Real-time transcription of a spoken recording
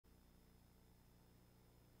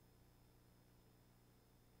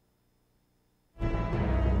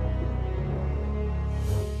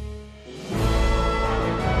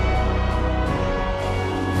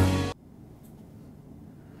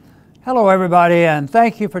Hello everybody, and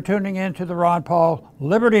thank you for tuning in to the Ron Paul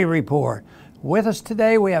Liberty Report. With us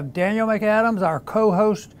today we have Daniel McAdams, our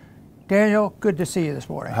co-host. Daniel, good to see you this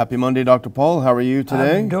morning. Happy Monday, Dr. Paul. How are you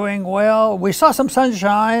today? I'm doing well. We saw some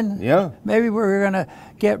sunshine. Yeah. Maybe we're going to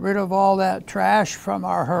get rid of all that trash from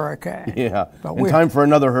our hurricane. Yeah, in time for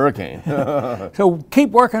another hurricane. So keep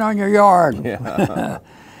working on your yard. Yeah.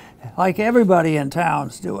 Like everybody in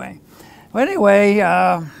town's doing. Well, anyway,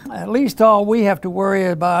 at least all we have to worry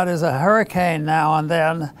about is a hurricane now and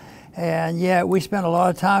then. And yet we spend a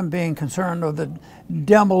lot of time being concerned with the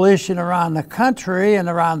demolition around the country and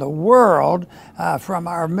around the world from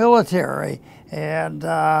our military. And,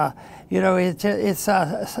 you know, it's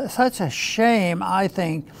such a shame, I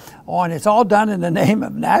think, it's all done in the name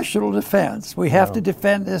of national defense. We have to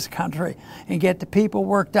defend this country and get the people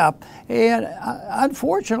worked up. And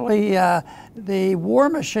unfortunately, the war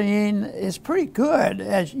machine is pretty good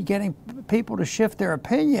at getting people to shift their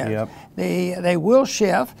opinion. Yep. They will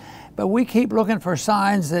shift. But we keep looking for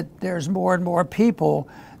signs that there's more and more people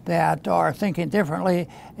that are thinking differently,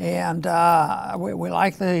 and we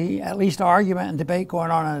like the at least argument and debate going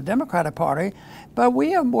on in the Democratic Party, but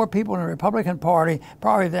we have more people in the Republican Party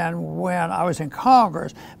probably than when I was in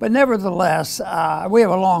Congress. But nevertheless, we have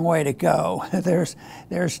a long way to go.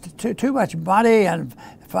 There's too much money and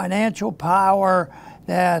financial power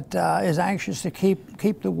that is anxious to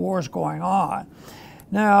keep the wars going on.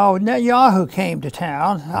 Now, Netanyahu came to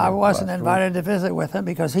town. I wasn't invited to visit with him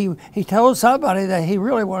because he told somebody that he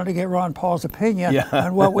really wanted to get Ron Paul's opinion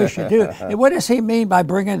on what we should do. And what does he mean by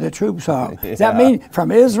bringing the troops home? Does that mean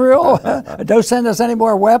from Israel? Don't send us any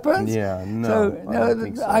more weapons? Yeah, no. So, I don't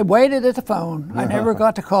think so. I waited at the phone. I never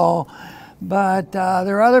got the call. But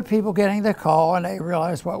there are other people getting the call, and they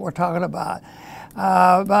realize what we're talking about.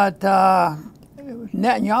 But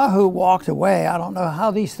Netanyahu walked away. I don't know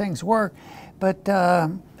how these things work.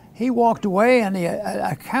 But he walked away, and the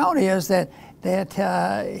account is that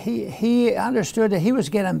he understood that he was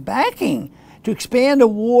getting backing to expand a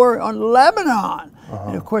war on Lebanon.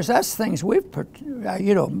 And of course, that's things we've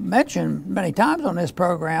mentioned many times on this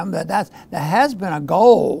program, that has been a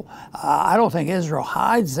goal. I don't think Israel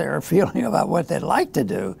hides their feeling about what they'd like to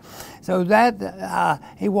do. So that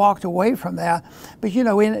he walked away from that. But you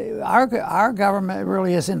know, our government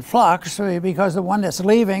really is in flux because the one that's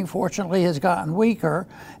leaving, fortunately, has gotten weaker.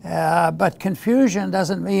 But confusion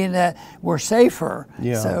doesn't mean that we're safer.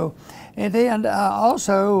 Yeah. So, and then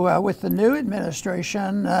also with the new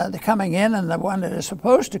administration coming in and the one that is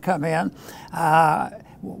supposed to come in,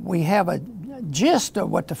 we have a gist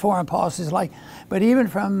of what the foreign policy is like. But even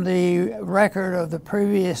from the record of the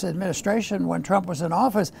previous administration when Trump was in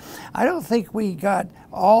office, I don't think we got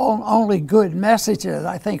only good messages.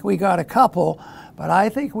 I think we got a couple, but I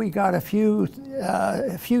think we got a few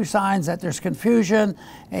signs that there's confusion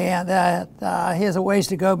and that he has a ways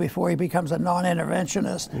to go before he becomes a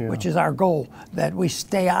non-interventionist, which is our goal, that we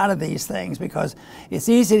stay out of these things because it's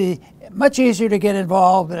much easier to get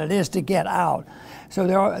involved than it is to get out. So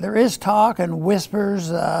there is talk and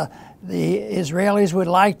whispers. The Israelis would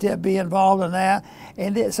like to be involved in that,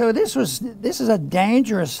 and so this is a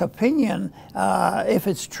dangerous opinion. If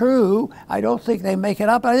it's true, I don't think they make it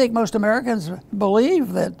up. I think most Americans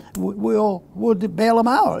believe that we'll bail them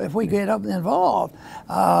out if we get involved.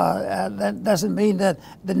 That doesn't mean that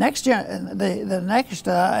the next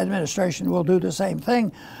administration will do the same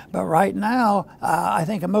thing. But right now, I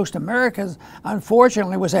think most Americans,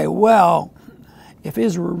 unfortunately, would say, well, if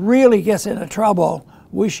Israel really gets into trouble,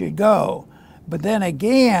 we should go. But then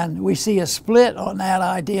again, we see a split on that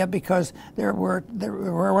idea because there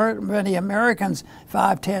weren't many Americans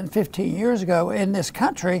 5, 10, 15 years ago in this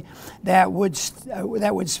country that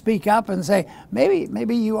would speak up and say,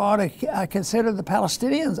 maybe you ought to consider the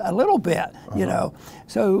Palestinians a little bit, you know.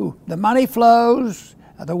 So the money flows,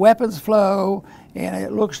 the weapons flow, and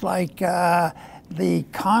it looks like the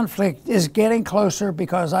conflict is getting closer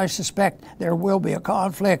because I suspect there will be a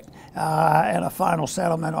conflict and a final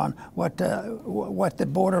settlement on what the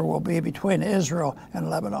border will be between Israel and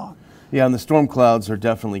Lebanon. Yeah, and the storm clouds are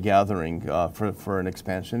definitely gathering for an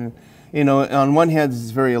expansion. You know, on one hand, this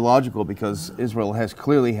is very illogical because Israel has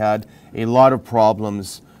clearly had a lot of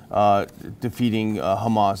problems defeating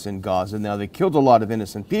Hamas in Gaza. Now, they killed a lot of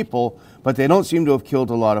innocent people, but they don't seem to have killed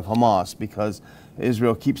a lot of Hamas because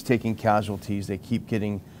Israel keeps taking casualties. They keep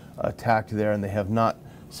getting attacked there, and they have not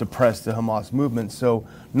suppressed the Hamas movement. So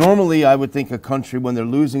normally I would think a country, when they're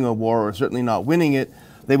losing a war or certainly not winning it,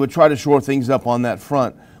 they would try to shore things up on that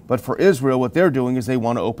front. But for Israel, what they're doing is they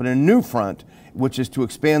want to open a new front, which is to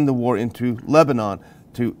expand the war into Lebanon.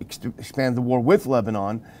 to expand the war with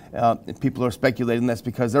Lebanon. People are speculating that's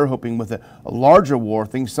because they're hoping with a larger war,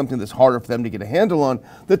 something that's harder for them to get a handle on,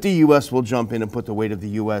 that the U.S. will jump in and put the weight of the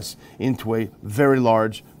U.S. into a very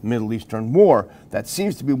large Middle Eastern war. That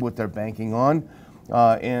seems to be what they're banking on.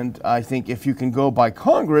 And I think if you can go by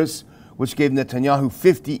Congress, which gave Netanyahu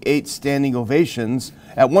 58 standing ovations,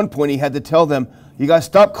 at one point he had to tell them, you guys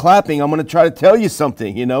stop clapping, I'm going to try to tell you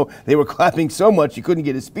something. You know, they were clapping so much he couldn't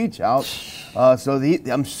get his speech out.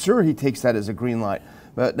 I'm sure he takes that as a green light.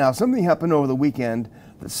 But now something happened over the weekend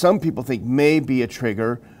that some people think may be a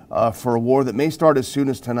trigger for a war that may start as soon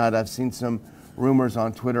as tonight. I've seen some rumors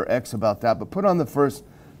on Twitter X about that. But put on the first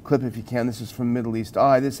clip if you can. This is from Middle East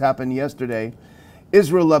Eye. This happened yesterday.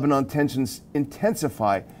 Israel-Lebanon tensions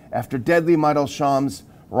intensify after deadly Maid al-Sham's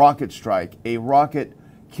rocket strike. A rocket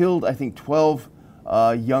killed, I think, 12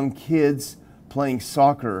 young kids playing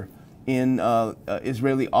soccer in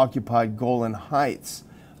Israeli-occupied Golan Heights.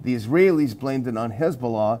 The Israelis blamed it on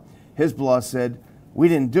Hezbollah. Hezbollah said, we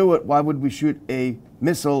didn't do it. Why would we shoot a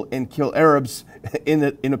missile and kill Arabs in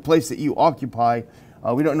a place that you occupy?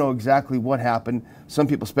 We don't know exactly what happened. Some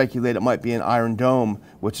people speculate it might be an Iron Dome,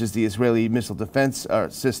 which is the Israeli missile defense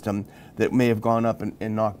system that may have gone up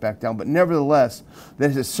and knocked back down. But nevertheless,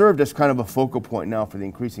 that has served as kind of a focal point now for the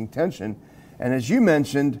increasing tension. And as you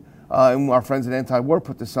mentioned, and our friends at Anti-War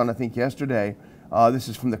put this on, I think, yesterday, this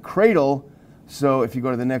is from the Cradle. So if you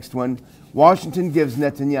go to the next one, Washington gives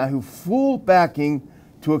Netanyahu full backing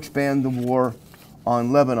to expand the war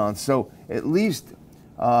on Lebanon. So at least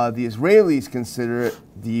the Israelis consider it,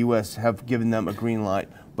 the U.S. have given them a green light.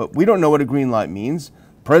 But we don't know what a green light means.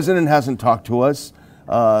 President hasn't talked to us.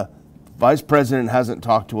 Vice President hasn't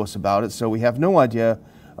talked to us about it. So we have no idea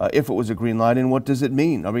if it was a green light and what does it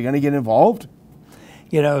mean. Are we going to get involved?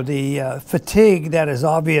 You know, the fatigue that is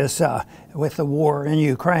obvious with the war in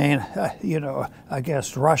Ukraine,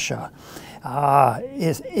 against Russia,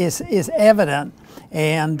 is evident.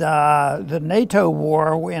 And the NATO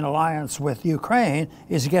war in alliance with Ukraine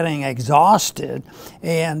is getting exhausted.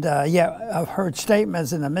 And I've heard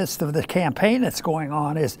statements in the midst of the campaign that's going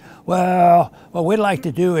on is, well, what we'd like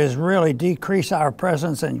to do is really decrease our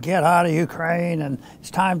presence and get out of Ukraine, and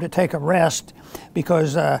it's time to take a rest,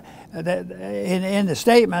 because in the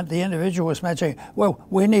statement, the individual was mentioning, well,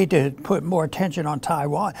 we need to put more attention on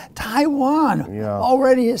Taiwan. Taiwan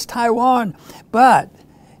already is Taiwan, but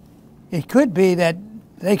it could be that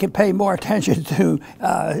they could pay more attention to,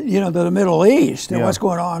 the Middle East and what's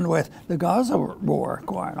going on with the Gaza war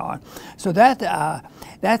going on. So that's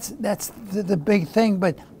the big thing.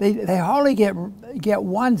 But they hardly get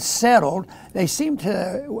one settled. They seem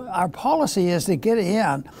to. Our policy is to get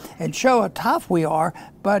in and show how tough we are,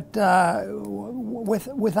 but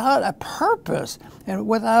without a purpose and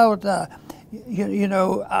without.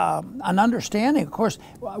 An understanding. Of course,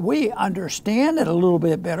 we understand it a little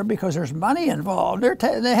bit better because there's money involved.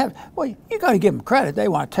 They have. Well, you got to give them credit. They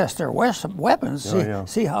want to test their weapons,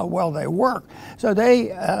 see how well they work. So they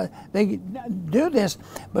do this.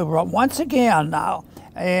 But once again now,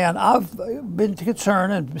 and I've been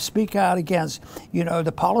concerned and speak out against,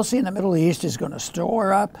 the policy in the Middle East is going to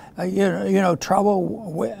store up,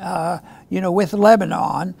 trouble with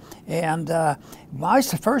Lebanon. And my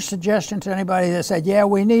first suggestion to anybody that said, yeah,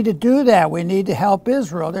 we need to do that, we need to help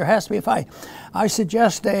Israel, there has to be a fight. I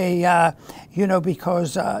suggest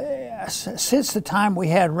because since the time we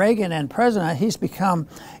had Reagan and president, he's become,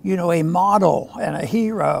 a model and a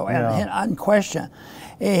hero and unquestioned.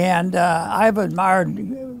 And I've admired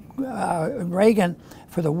Reagan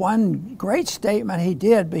for the one great statement he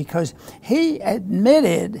did, because he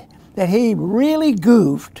admitted that he really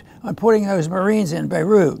goofed on putting those Marines in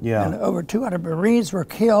Beirut. And over 200 Marines were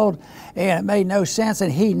killed, and it made no sense,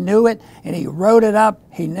 and he knew it, and he wrote it up.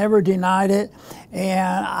 He never denied it.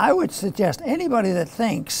 And I would suggest anybody that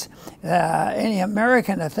thinks, any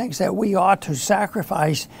American that thinks that we ought to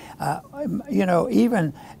sacrifice,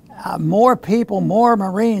 even more people, more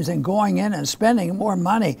Marines, and going in and spending more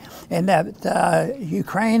money, and that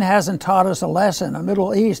Ukraine hasn't taught us a lesson, the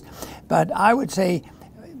Middle East. But I would say,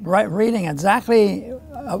 reading exactly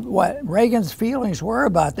what Reagan's feelings were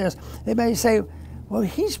about this, they may say, well,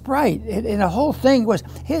 he's right. And the whole thing was,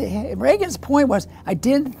 Reagan's point was, I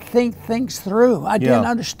didn't think things through. I didn't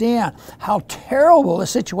understand how terrible the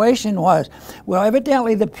situation was. Well,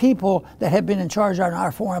 evidently the people that have been in charge on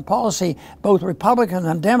our foreign policy, both Republicans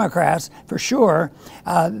and Democrats, for sure,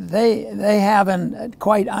 they haven't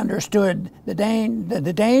quite understood the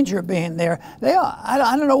danger of being there.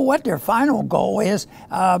 I don't know what their final goal is,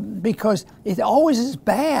 because it always is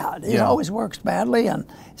bad. It always works badly. And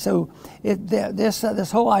so this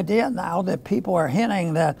this whole idea now that people are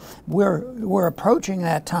hinting that we're approaching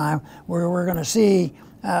that time where we're going to see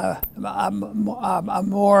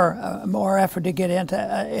more effort to get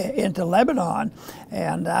into Lebanon,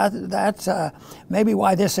 and that's maybe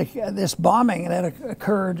why this bombing that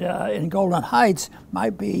occurred in Golden Heights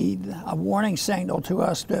might be a warning signal to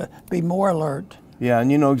us to be more alert. Yeah,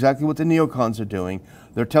 and you know exactly what the neocons are doing.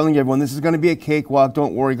 They're telling everyone this is going to be a cakewalk.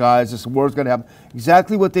 Don't worry, guys. This war's going to happen.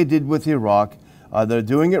 Exactly what they did with Iraq. They're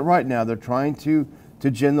doing it right now. They're trying to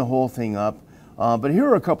gin the whole thing up. But here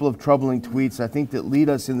are a couple of troubling tweets, I think, that lead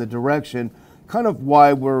us in the direction, kind of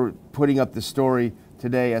why we're putting up the story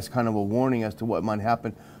today as kind of a warning as to what might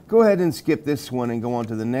happen. Go ahead and skip this one and go on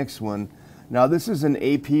to the next one. Now, this is an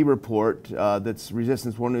AP report that's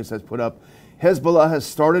Resistance War News has put up. Hezbollah has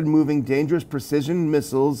started moving dangerous precision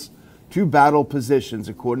missiles to battle positions,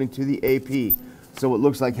 according to the AP. So it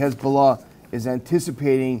looks like Hezbollah is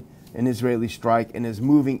anticipating an Israeli strike and is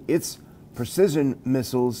moving its precision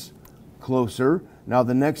missiles closer. Now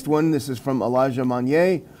the next one, this is from Elijah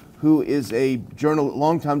Manier, who is a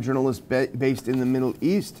longtime journalist based in the Middle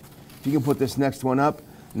East. If you can put this next one up.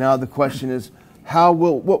 Now the question is,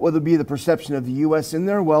 what will be the perception of the U.S. in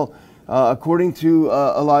there? Well, according to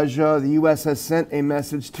Elijah, the U.S. has sent a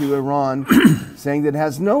message to Iran saying that it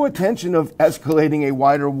has no intention of escalating a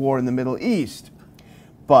wider war in the Middle East.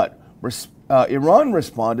 But Iran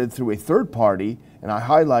responded through a third party, and I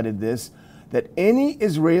highlighted this, that any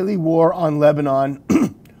Israeli war on Lebanon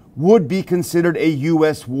would be considered a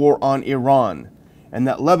U.S. war on Iran, and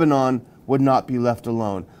that Lebanon would not be left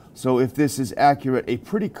alone. So if this is accurate, a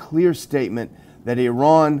pretty clear statement that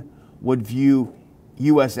Iran would view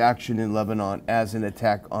U.S. action in Lebanon as an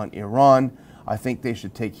attack on Iran. I think they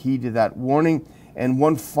should take heed to that warning. And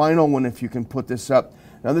one final one, if you can put this up.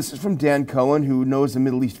 Now, this is from Dan Cohen, who knows the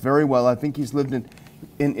Middle East very well. I think he's lived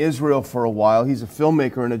in Israel for a while. He's a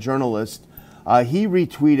filmmaker and a journalist. He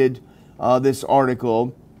retweeted this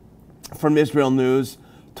article from Israel News.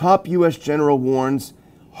 Top U.S. general warns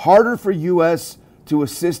harder for U.S. to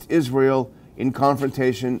assist Israel in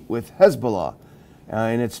confrontation with Hezbollah.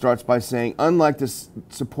 And it starts by saying, unlike the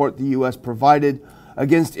support the U.S. provided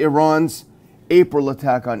against Iran's April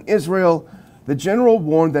attack on Israel, the general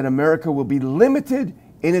warned that America will be limited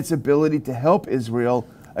in its ability to help Israel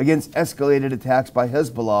against escalated attacks by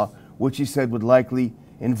Hezbollah, which he said would likely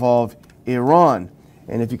involve Iran.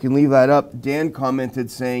 And if you can leave that up, Dan commented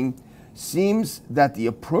saying, seems that the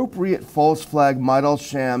appropriate false flag Maid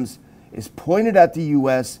al-Shams is pointed at the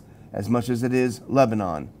U.S. as much as it is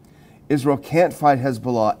Lebanon. Israel can't fight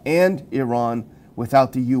Hezbollah and Iran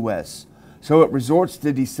without the U.S., so it resorts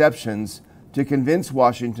to deceptions to convince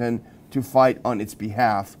Washington to fight on its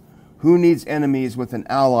behalf. Who needs enemies with an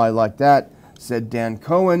ally like that, said Dan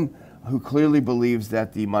Cohen, who clearly believes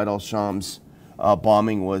that the Maid al-Shams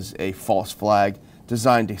bombing was a false flag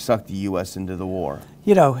designed to suck the U.S. into the war.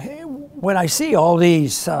 You know, when I see all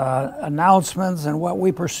these announcements and what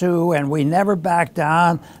we pursue, and we never back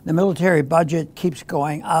down, the military budget keeps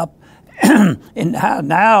going up. And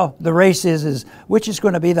now the race is which is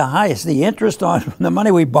going to be the highest, the interest on the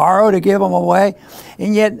money we borrow to give them away,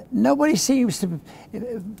 and yet nobody seems to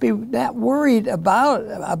be that worried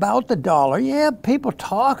about the dollar. Yeah, people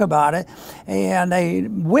talk about it and they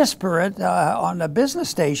whisper it on the business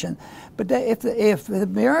station, but if the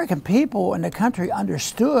American people and the country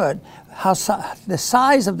understood how the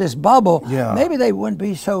size of this bubble, maybe they wouldn't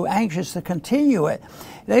be so anxious to continue it.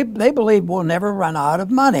 They believe we'll never run out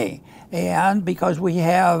of money. And because we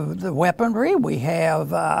have the weaponry, we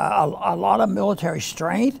have a lot of military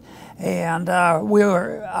strength, and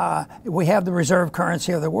we have the reserve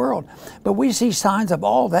currency of the world. But we see signs of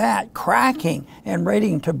all that cracking and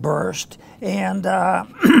ready to burst. And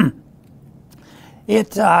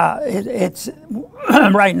it's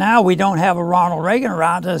right now we don't have a Ronald Reagan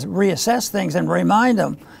around to reassess things and remind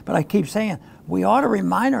them. But I keep saying we ought to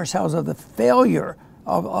remind ourselves of the failure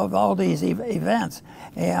of all these events.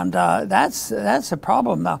 And that's a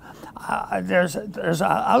problem. Now, there's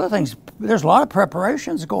other things. There's a lot of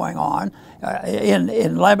preparations going on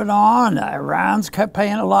in Lebanon. Iran's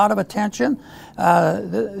paying a lot of attention.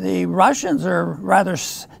 The Russians are rather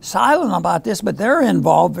silent about this, but they're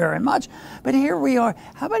involved very much. But here we are.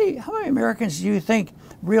 How many Americans do you think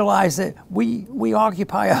realize that we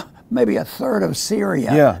occupy maybe a third of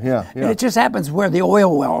Syria? Yeah. And it just happens where the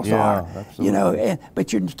oil wells are. Absolutely. You know,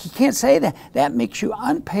 but you can't say that. That makes you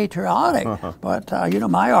unpatriotic. But you know,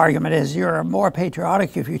 my argument is you're more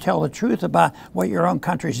patriotic if you tell the truth about what your own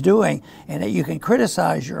country's doing, and that you can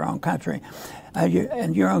criticize your own country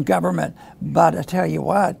and your own government. But I tell you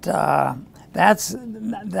what,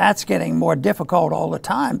 that's getting more difficult all the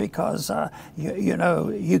time because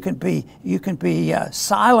you can be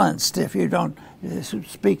silenced if you don't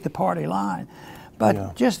speak the party line.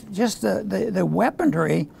 But just the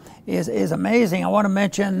weaponry is amazing. I want to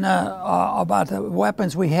mention about the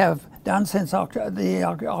weapons we have done since the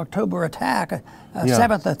October attack,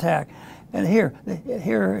 7th attack. And here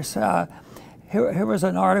was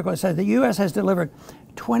an article that said the U.S. has delivered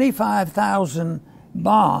 25,000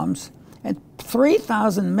 bombs and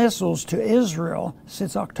 3,000 missiles to Israel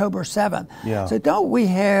since October 7th. Yeah. So don't we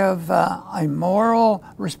have a moral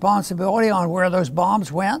responsibility on where those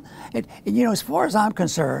bombs went? As far as I'm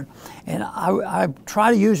concerned, and I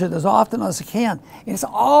try to use it as often as I can, it's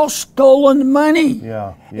all stolen money.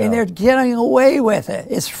 Yeah. And they're getting away with it.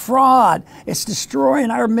 It's fraud. It's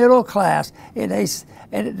destroying our middle class. They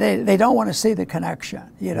don't want to see the connection.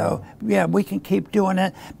 Yeah, we can keep doing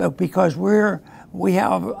it, but because we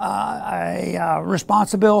have a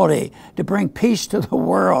responsibility to bring peace to the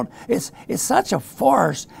world. It's such a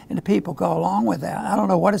farce, and the people go along with that. I don't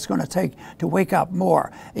know what it's going to take to wake up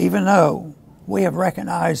more, even though we have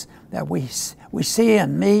recognized that we see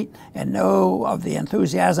and meet and know of the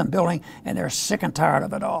enthusiasm building, and they're sick and tired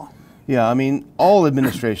of it all. Yeah, I mean, all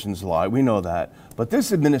administrations lie. We know that. But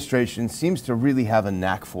this administration seems to really have a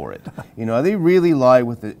knack for it. They really lie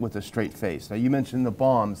with a straight face. Now, you mentioned the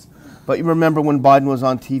bombs, but you remember when Biden was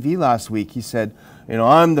on TV last week, he said,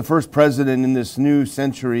 I'm the first president in this new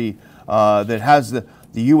century that has the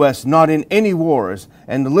U.S. not in any wars.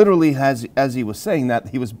 And literally, as he was saying that,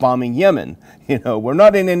 he was bombing Yemen. We're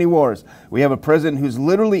not in any wars. We have a president who's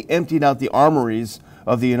literally emptied out the armories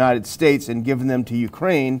of the United States and given them to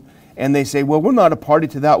Ukraine. And they say, well, we're not a party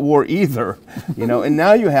to that war either. And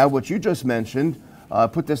now you have what you just mentioned.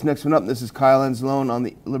 Put this next one up. This is Kyle Anzalone on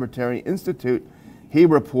the Libertarian Institute. He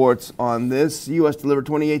reports on this. The U.S. delivered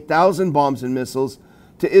 28,000 bombs and missiles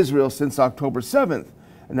to Israel since October 7th.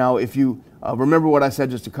 Now, if you remember what I said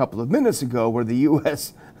just a couple of minutes ago, where the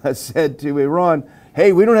U.S. has said to Iran,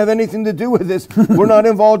 hey, we don't have anything to do with this. We're not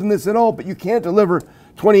involved in this at all. But you can't deliver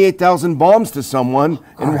 28,000 bombs to someone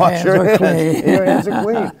and watch your hands. Your hands are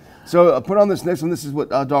clean. So put on this next one. This is what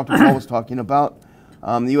Dr. Paul was talking about.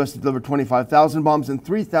 The U.S. delivered 25,000 bombs and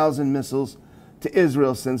 3,000 missiles to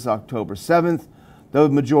Israel since October 7th. The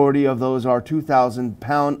majority of those are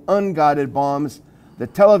 2,000-pound unguided bombs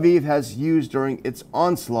that Tel Aviv has used during its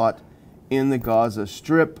onslaught in the Gaza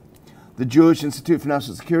Strip. The Jewish Institute for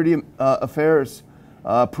National Security Affairs,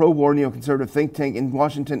 pro-war neoconservative think tank in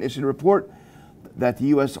Washington, issued a report that the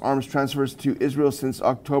U.S. arms transfers to Israel since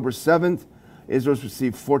October 7th. Israel's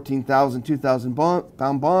received 14,000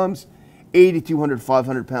 2,000-pound bombs, 8,200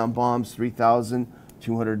 500-pound bombs, 3,000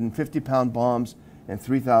 250-pound bombs, and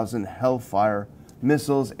 3,000 Hellfire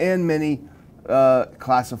missiles, and many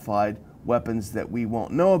classified weapons that we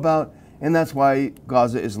won't know about. And that's why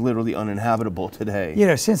Gaza is literally uninhabitable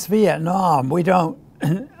today. Since Vietnam, we don't,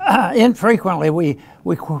 infrequently, we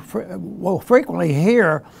will frequently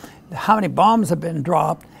hear how many bombs have been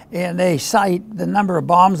dropped. And they cite the number of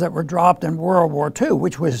bombs that were dropped in World War II,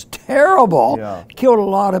 which was terrible, killed a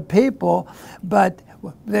lot of people. But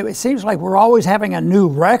it seems like we're always having a new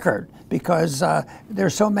record because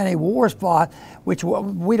there's so many wars fought, which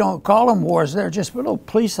we don't call them wars. They're just little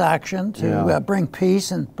police action to bring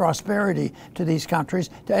peace and prosperity to these countries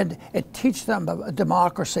and teach them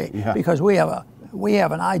democracy because we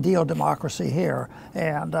have an ideal democracy here,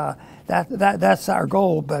 and that's our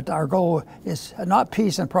goal. But our goal is not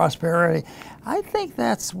peace and prosperity. I think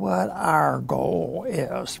that's what our goal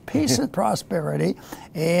is: peace and prosperity,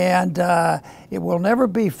 and it will never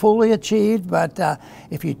be fully achieved. But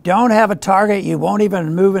if you don't have a target, you won't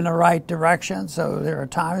even move in the right direction. So there are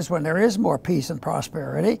times when there is more peace and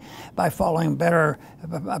prosperity by following better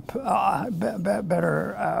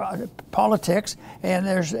politics, and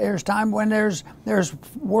there's time when there's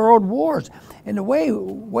world wars. And the way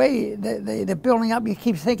they're building up, you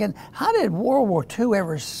keep thinking, how did World War II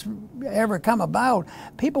ever come about?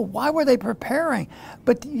 People, why were they preparing?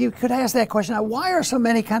 But you could ask that question now, why are so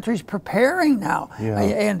many countries preparing now?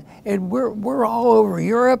 And we're all over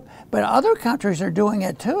Europe, but other countries are doing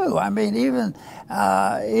it too. I mean, even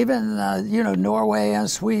Norway and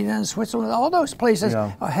Sweden and Switzerland, all those places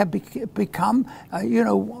have become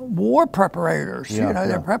war preparators.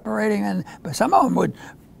 They're preparing, but some of them would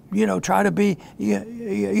try to be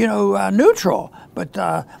neutral, but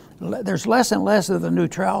there's less and less of the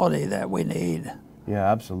neutrality that we need.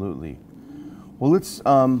 Yeah, absolutely. Well, let's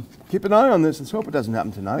keep an eye on this. Let's hope it doesn't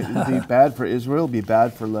happen tonight. It would be bad for Israel, be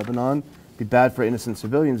bad for Lebanon, be bad for innocent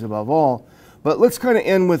civilians above all. But let's kind of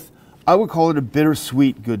end with, I would call it a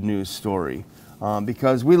bittersweet good news story.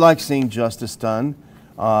 because we like seeing justice done.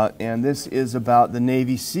 And this is about the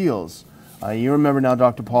Navy SEALs. You remember now,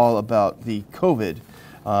 Dr. Paul, about the COVID,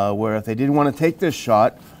 where if they didn't want to take this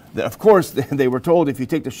shot, of course they were told if you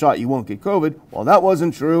take the shot you won't get COVID. Well, that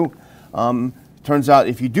wasn't true. Turns out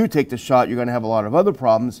if you do take the shot, you're going to have a lot of other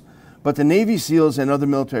problems. But the Navy SEALs and other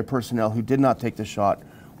military personnel who did not take the shot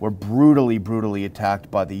were brutally, brutally attacked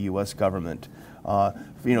by the U.S. government.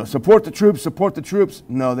 Support the troops, support the troops.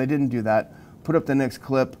 No, they didn't do that. Put up the next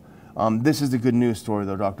clip. This is the good news story,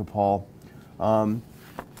 though, Dr. Paul.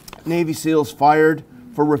 Navy SEALs fired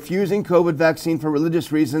for refusing COVID vaccine for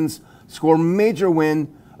religious reasons score major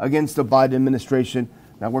win against the Biden administration.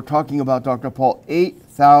 Now, we're talking about, Dr. Paul,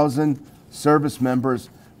 8,000 service members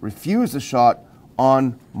refused the shot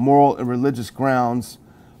on moral and religious grounds.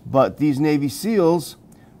 But these Navy SEALs,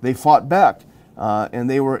 they fought back. And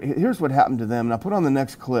here's what happened to them. And I'll put on the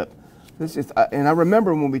next clip. And I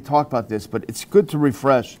remember when we talked about this, but it's good to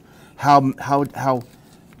refresh how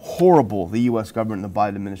horrible the U.S. government and the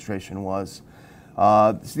Biden administration was.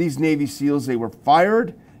 These Navy SEALs, they were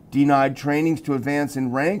fired, denied trainings to advance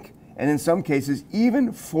in rank, and in some cases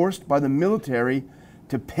even forced by the military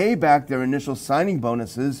to pay back their initial signing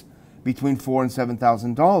bonuses between $4,000 and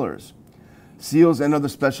 $7,000. SEALs and other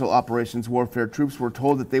special operations warfare troops were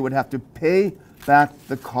told that they would have to pay back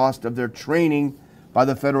the cost of their training by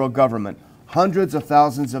the federal government, hundreds of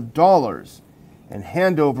thousands of dollars, and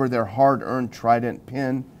hand over their hard-earned Trident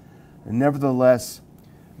pin. And nevertheless,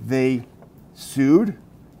 they sued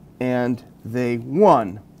and they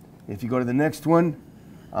won. If you go to the next one,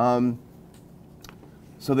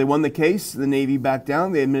 so they won the case. The Navy backed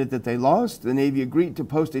down. They admitted that they lost. The Navy agreed to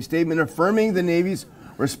post a statement affirming the Navy's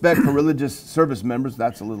respect for religious service members.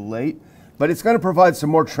 That's a little late. But it's going to provide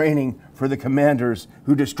some more training for the commanders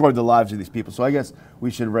who destroyed the lives of these people. So I guess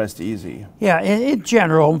we should rest easy. Yeah, in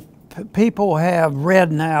general, people have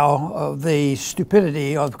read now of the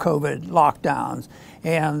stupidity of COVID lockdowns.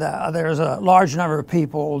 And there's a large number of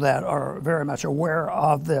people that are very much aware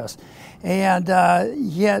of this. And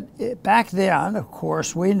yet back then, of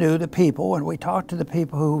course, we knew the people and we talked to the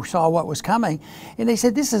people who saw what was coming. And they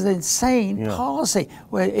said, this is insane policy.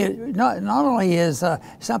 Well, it not only is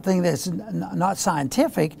something that's not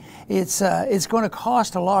scientific, it's going to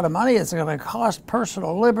cost a lot of money. It's going to cost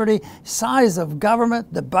personal liberty, size of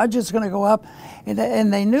government, the budget's going to go up.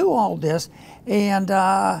 And they knew all this.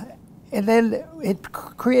 And then it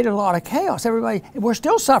created a lot of chaos. We're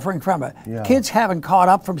still suffering from it. Yeah. Kids haven't caught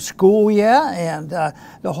up from school yet, and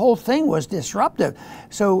the whole thing was disruptive.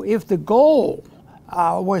 So if the goal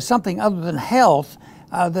was something other than health,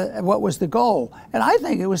 what was the goal? And I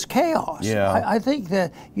think it was chaos. Yeah. I think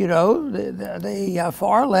that, the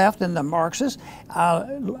far left and the Marxists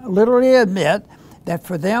literally admit that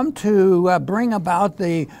for them to bring about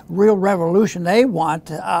the real revolution they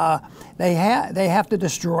want, they have to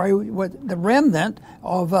destroy the remnant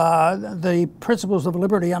of the principles of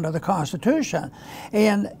liberty under the Constitution.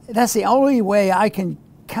 And that's the only way I can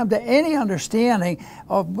come to any understanding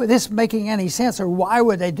of this making any sense, or why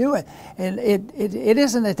would they do it. And it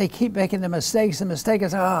isn't that they keep making the mistakes. The mistake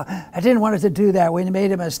is, I didn't want it to do that. We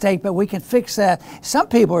made a mistake, but we can fix that. Some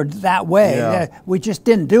people are that way. Yeah. We just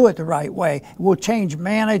didn't do it the right way. We'll change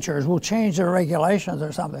managers. We'll change the regulations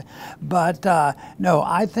or something. But no,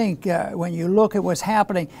 I think when you look at what's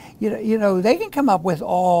happening, they can come up with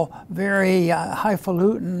all very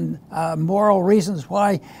highfalutin moral reasons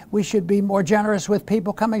why we should be more generous with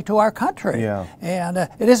people coming to our country. Yeah. And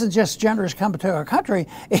it isn't just generous coming to our country,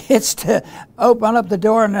 it's to open up the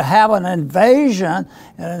door and to have an invasion.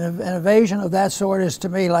 And an invasion of that sort is to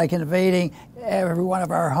me like invading every one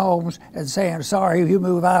of our homes and saying, sorry, you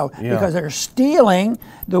move out. Yeah. Because they're stealing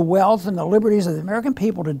the wealth and the liberties of the American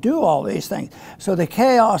people to do all these things. So the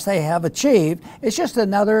chaos they have achieved is just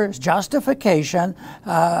another justification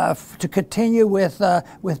to continue with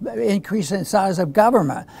increase in size of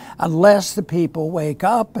government, unless the people wake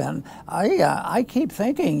up. And I keep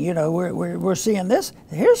thinking, we're seeing this.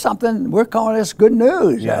 Here's something, we're calling this good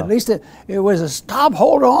news. Yeah. At least it was a stop,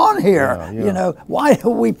 hold on here. Yeah. Why do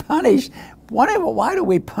we punish? Why do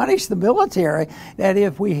we punish the military? That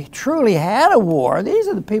if we truly had a war, these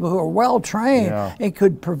are the people who are well trained and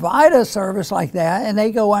could provide a service like that, and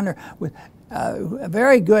they go under with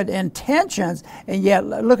very good intentions, and yet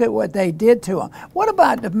look at what they did to them. What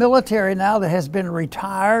about the military now that has been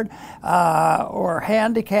retired or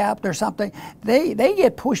handicapped or something? They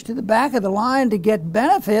get pushed to the back of the line to get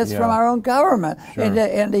benefits from our own government. Sure.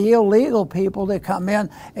 And the illegal people that come in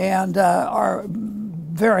and are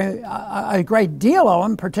a great deal of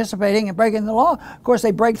them participating and breaking the law. Of course,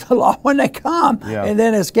 they break the law when they come, and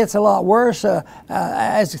then it gets a lot worse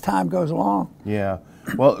as the time goes along. Yeah.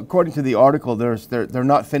 Well, according to the article, they're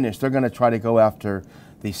not finished. They're going to try to go after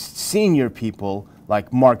the senior people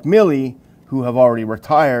like Mark Milley, who have already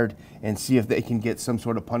retired, and see if they can get some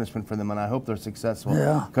sort of punishment for them. And I hope they're successful,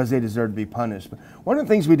 because they deserve to be punished. But one of the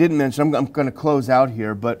things we didn't mention, I'm going to close out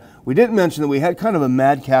here, but we didn't mention that we had kind of a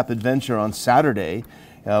madcap adventure on Saturday.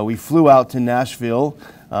 We flew out to Nashville.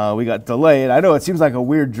 We got delayed. I know it seems like a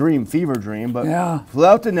weird dream, fever dream, but flew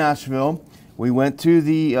out to Nashville. We went to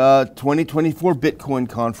the 2024 Bitcoin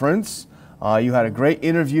conference. You had a great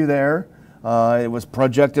interview there. It was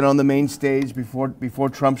projected on the main stage before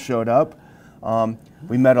Trump showed up.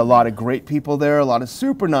 We met a lot of great people there, a lot of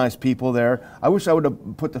super nice people there. I wish I would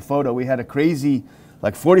have put the photo. We had a crazy,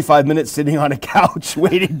 like 45 minutes sitting on a couch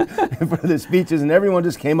waiting for the speeches, and everyone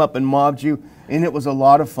just came up and mobbed you, and it was a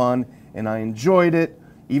lot of fun, and I enjoyed it,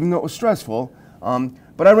 even though it was stressful.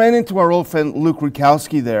 But I ran into our old friend Luke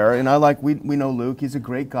Rukowski there, and we know Luke. He's a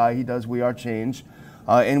great guy. He does We Are Change.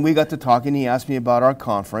 And we got to talking. He asked me about our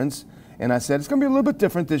conference. And I said, it's going to be a little bit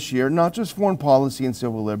different this year, not just foreign policy and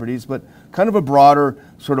civil liberties, but kind of a broader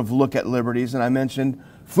sort of look at liberties. And I mentioned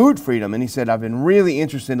food freedom. And he said, I've been really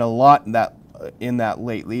interested a lot in that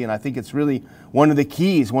lately. And I think it's really one of the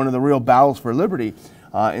keys, one of the real battles for liberty.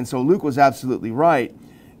 And so Luke was absolutely right.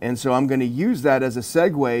 And so I'm going to use that as a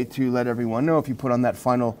segue to let everyone know, if you put on that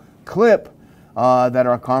final clip, that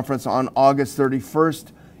our conference on August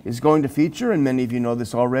 31st is going to feature, and many of you know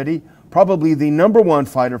this already, probably the #1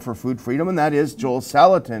 fighter for food freedom, and that is Joel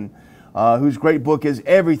Salatin, whose great book is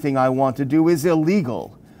Everything I Want to Do is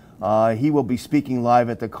Illegal. He will be speaking live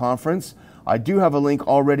at the conference. I do have a link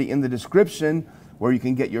already in the description where you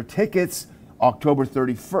can get your tickets August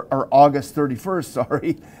 31st,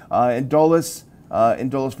 sorry, in Dulles,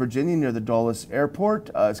 Virginia, near the Dulles Airport.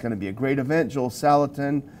 It's going to be a great event. Joel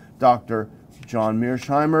Salatin, Dr. John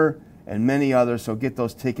Mearsheimer, and many others. So get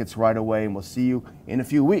those tickets right away, and we'll see you in a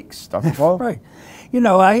few weeks. Dr. Paul? Right. You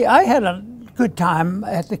know, I had a good time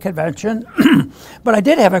at the convention, but I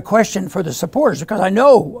did have a question for the supporters, because I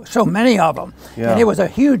know so many of them. And it was a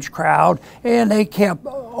huge crowd, and they kept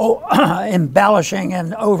embellishing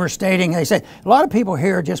and overstating. They said, a lot of people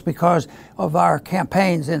here just because of our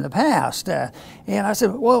campaigns in the past. And I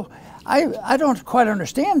said, well, I don't quite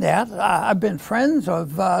understand that. I've been friends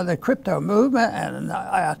of the crypto movement, and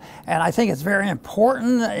I think it's very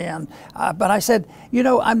important. And but I said, you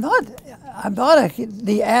know, I'm not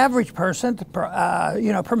the average person,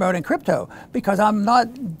 promoting crypto, because I'm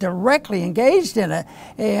not directly engaged in it.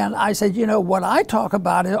 And I said, you know, what I talk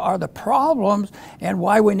about are the problems and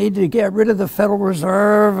why we need to get rid of the Federal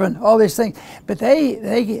Reserve and all these things. But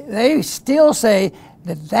they still say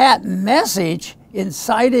that message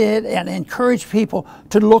incited and encouraged people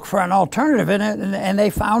to look for an alternative in it, and they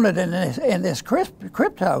found it in this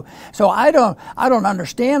crypto. So I don't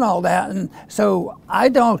understand all that, and so I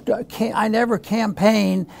never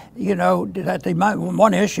campaigned. You know, that the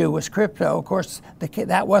one issue was crypto. Of course,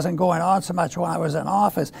 that wasn't going on so much when I was in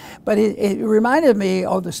office, but it reminded me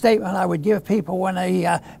of the statement I would give people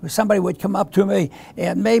when somebody would come up to me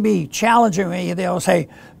and maybe challenging me. They'll say,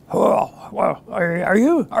 "Oh, well, are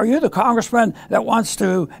you the congressman that wants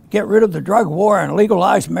to get rid of the drug war and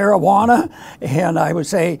legalize marijuana?" And I would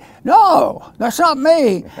say, "No, that's not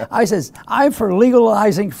me." I says, "I'm for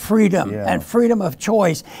legalizing freedom and freedom of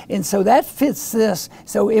choice." And so that fits this.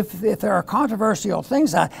 So if there are controversial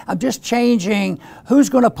things, I'm just changing who's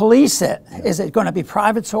going to police it. Is it going to be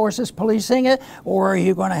private sources policing it, or are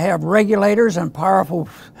you going to have regulators and powerful,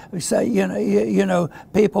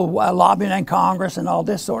 people lobbying in Congress and all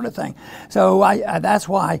this sort of thing? So that's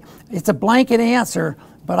why it's a blanket answer,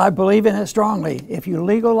 but I believe in it strongly. If you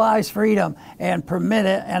legalize freedom and permit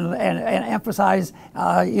it and emphasize,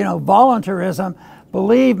 voluntarism,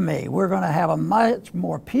 believe me, we're going to have a much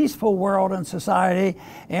more peaceful world and society,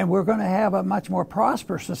 and we're going to have a much more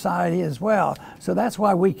prosperous society as well. So that's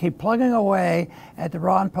why we keep plugging away at the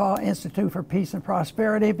Ron Paul Institute for Peace and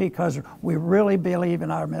Prosperity, because we really believe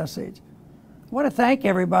in our message. I want to thank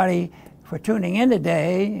everybody for tuning in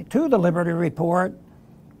today to the Liberty Report.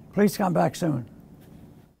 Please come back soon.